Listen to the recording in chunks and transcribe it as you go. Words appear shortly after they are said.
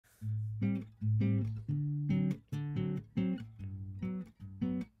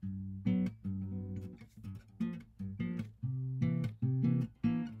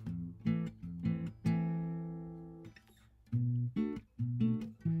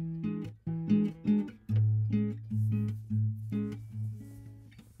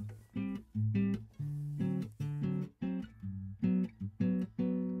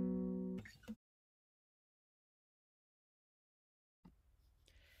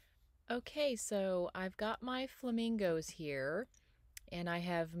Okay, so I've got my flamingos here, and I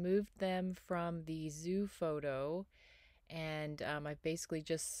have moved them from the zoo photo, and I've basically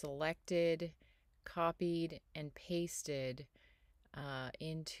just selected, copied, and pasted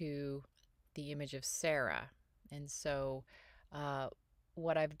into the image of Sarah. And so uh,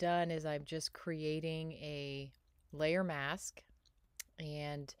 what I've done is I'm just creating a layer mask,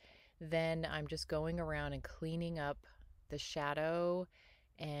 and then I'm just going around and cleaning up the shadow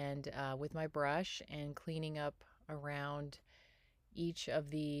and with my brush and cleaning up around each of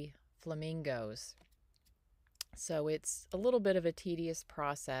the flamingos. So it's a little bit of a tedious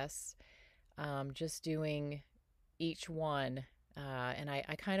process, just doing each one. And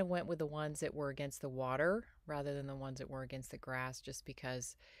I kind of went with the ones that were against the water rather than the ones that were against the grass, just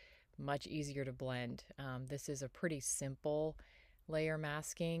because much easier to blend. This is a pretty simple layer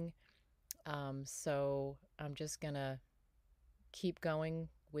masking. So I'm just gonna keep going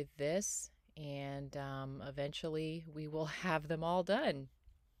with this, and eventually we will have them all done.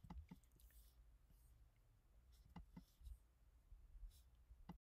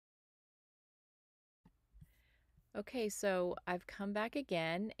 Okay, so I've come back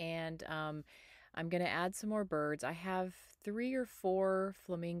again, and I'm going to add some more birds. I have 3 or 4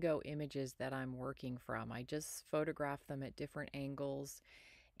 flamingo images that I'm working from. I just photographed them at different angles,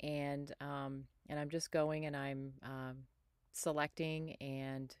 and I'm just going and I'm selecting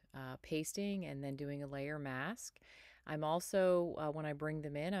and pasting and then doing a layer mask. I'm also, when I bring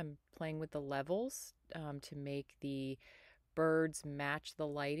them in, I'm playing with the levels to make the birds match the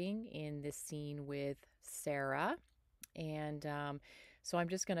lighting in this scene with Sarah. And so I'm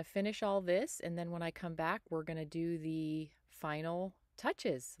just going to finish all this, and then when I come back, we're going to do the final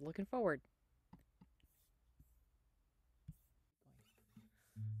touches. Looking forward.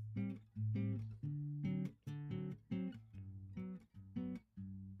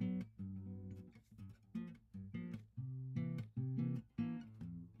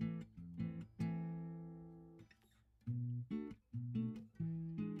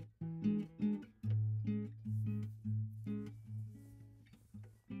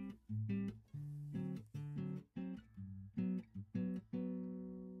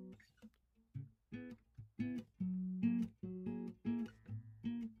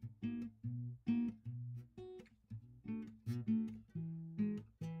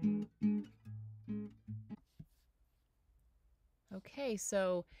 Okay,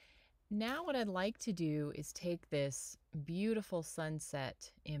 so now what I'd like to do is take this beautiful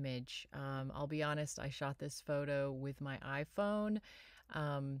sunset image. I'll be honest, I shot this photo with my iPhone.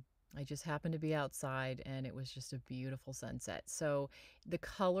 I just happened to be outside and it was just a beautiful sunset. So the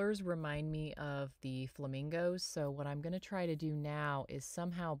colors remind me of the flamingos. So what I'm going to try to do now is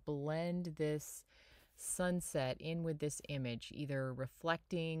somehow blend this sunset in with this image, either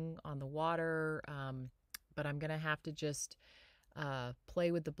reflecting on the water, but I'm going to have to just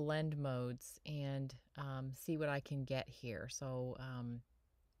play with the blend modes and see what I can get here. So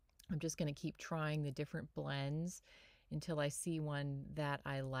I'm just going to keep trying the different blends until I see one that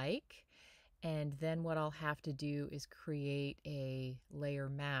I like. And then what I'll have to do is create a layer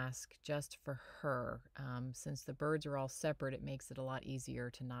mask just for her. Since the birds are all separate, it makes it a lot easier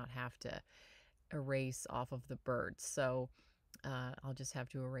to not have to erase off of the birds. So I'll just have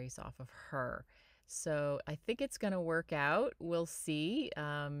to erase off of her. So I think it's going to work out. We'll see.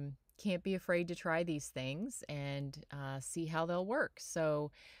 Can't be afraid to try these things and see how they'll work. So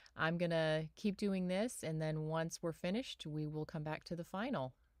I'm going to keep doing this, and then once we're finished, we will come back to the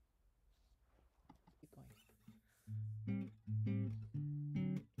final. Keep going.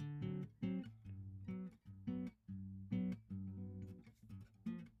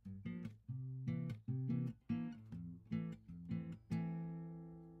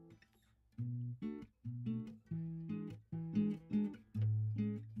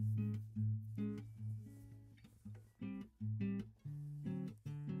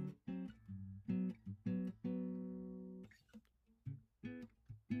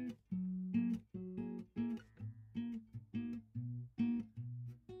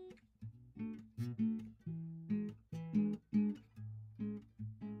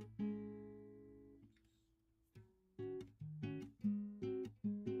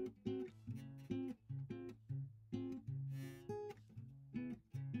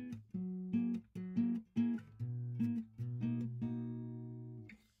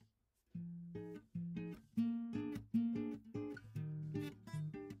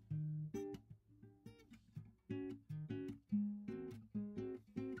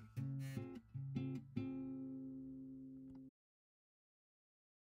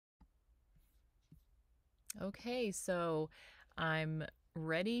 Okay, so I'm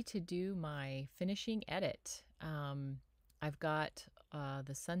ready to do my finishing edit. I've got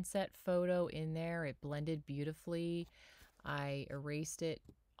the sunset photo in there. It blended beautifully. I erased it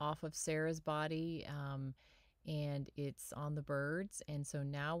off of Sarah's body, and it's on the birds. And so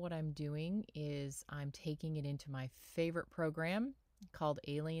now what I'm doing is I'm taking it into my favorite program called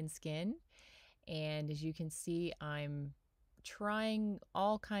Alien Skin. And as you can see, I'm trying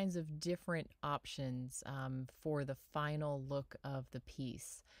all kinds of different options for the final look of the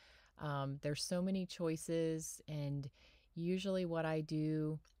piece. There's so many choices, and usually what I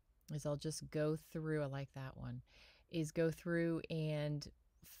do is I'll just go through, I like that one, is go through and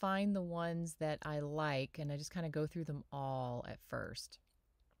find the ones that I like, and I just kind of go through them all at first.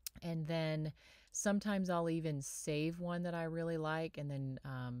 And then sometimes I'll even save one that I really like and then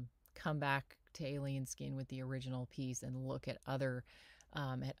come back to Alien Skin with the original piece and look at other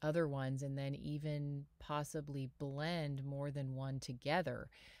ones, and then even possibly blend more than one together.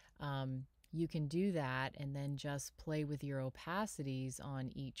 You can do that and then just play with your opacities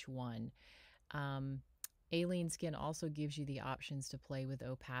on each one. Alien Skin also gives you the options to play with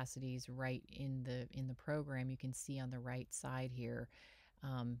opacities right in the program. You can see on the right side here,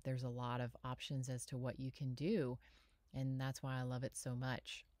 there's a lot of options as to what you can do, and that's why I love it so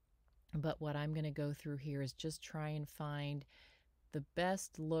much. But what I'm going to go through here is just try and find the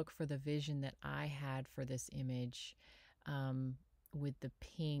best look for the vision that I had for this image, with the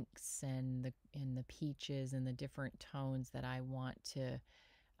pinks and the peaches and the different tones that I want to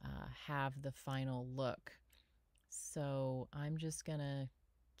have the final look. So I'm just going to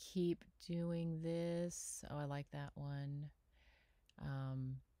keep doing this. Oh, I like that one.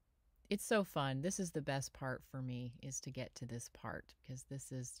 It's so fun. This is the best part for me, is to get to this part, because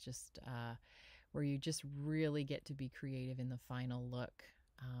this is just where you just really get to be creative in the final look.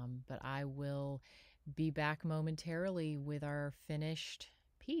 But I will be back momentarily with our finished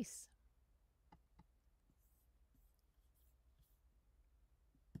piece.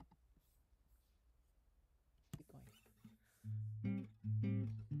 Keep going.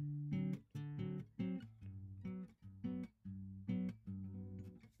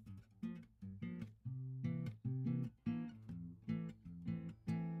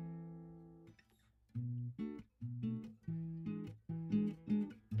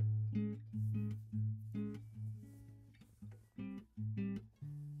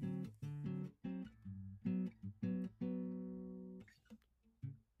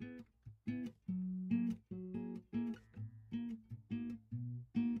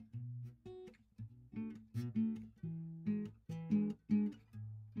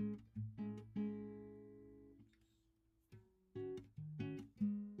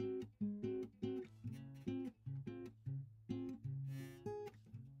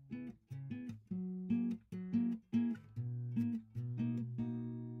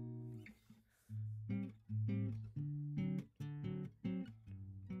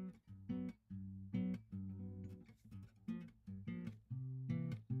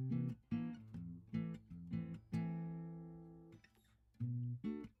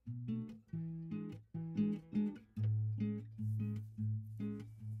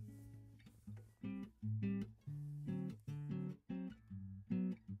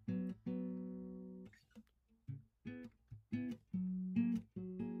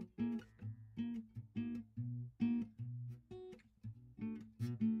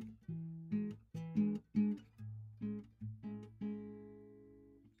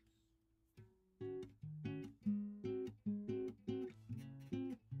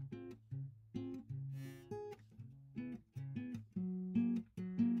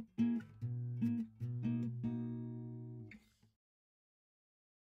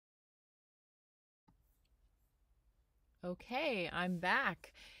 Okay, I'm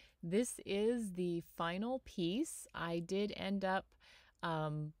back. This is the final piece. I did end up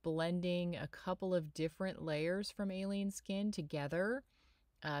blending a couple of different layers from Alien Skin together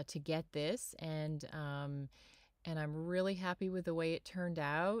to get this, and I'm really happy with the way it turned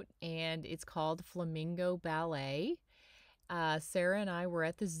out. And it's called Flamingo Ballet. Sarah and I were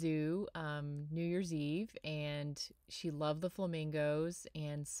at the zoo New Year's Eve, and she loved the flamingos,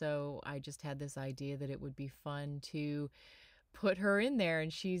 and so I just had this idea that it would be fun to put her in there,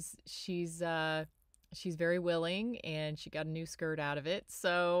 and she's very willing, and she got a new skirt out of it.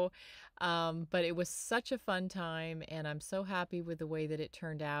 So, but it was such a fun time, and I'm so happy with the way that it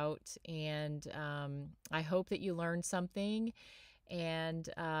turned out, and I hope that you learned something. And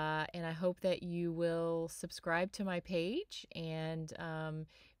I hope that you will subscribe to my page and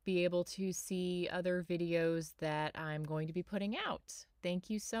be able to see other videos that I'm going to be putting out. Thank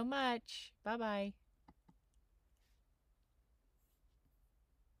you so much. Bye-bye.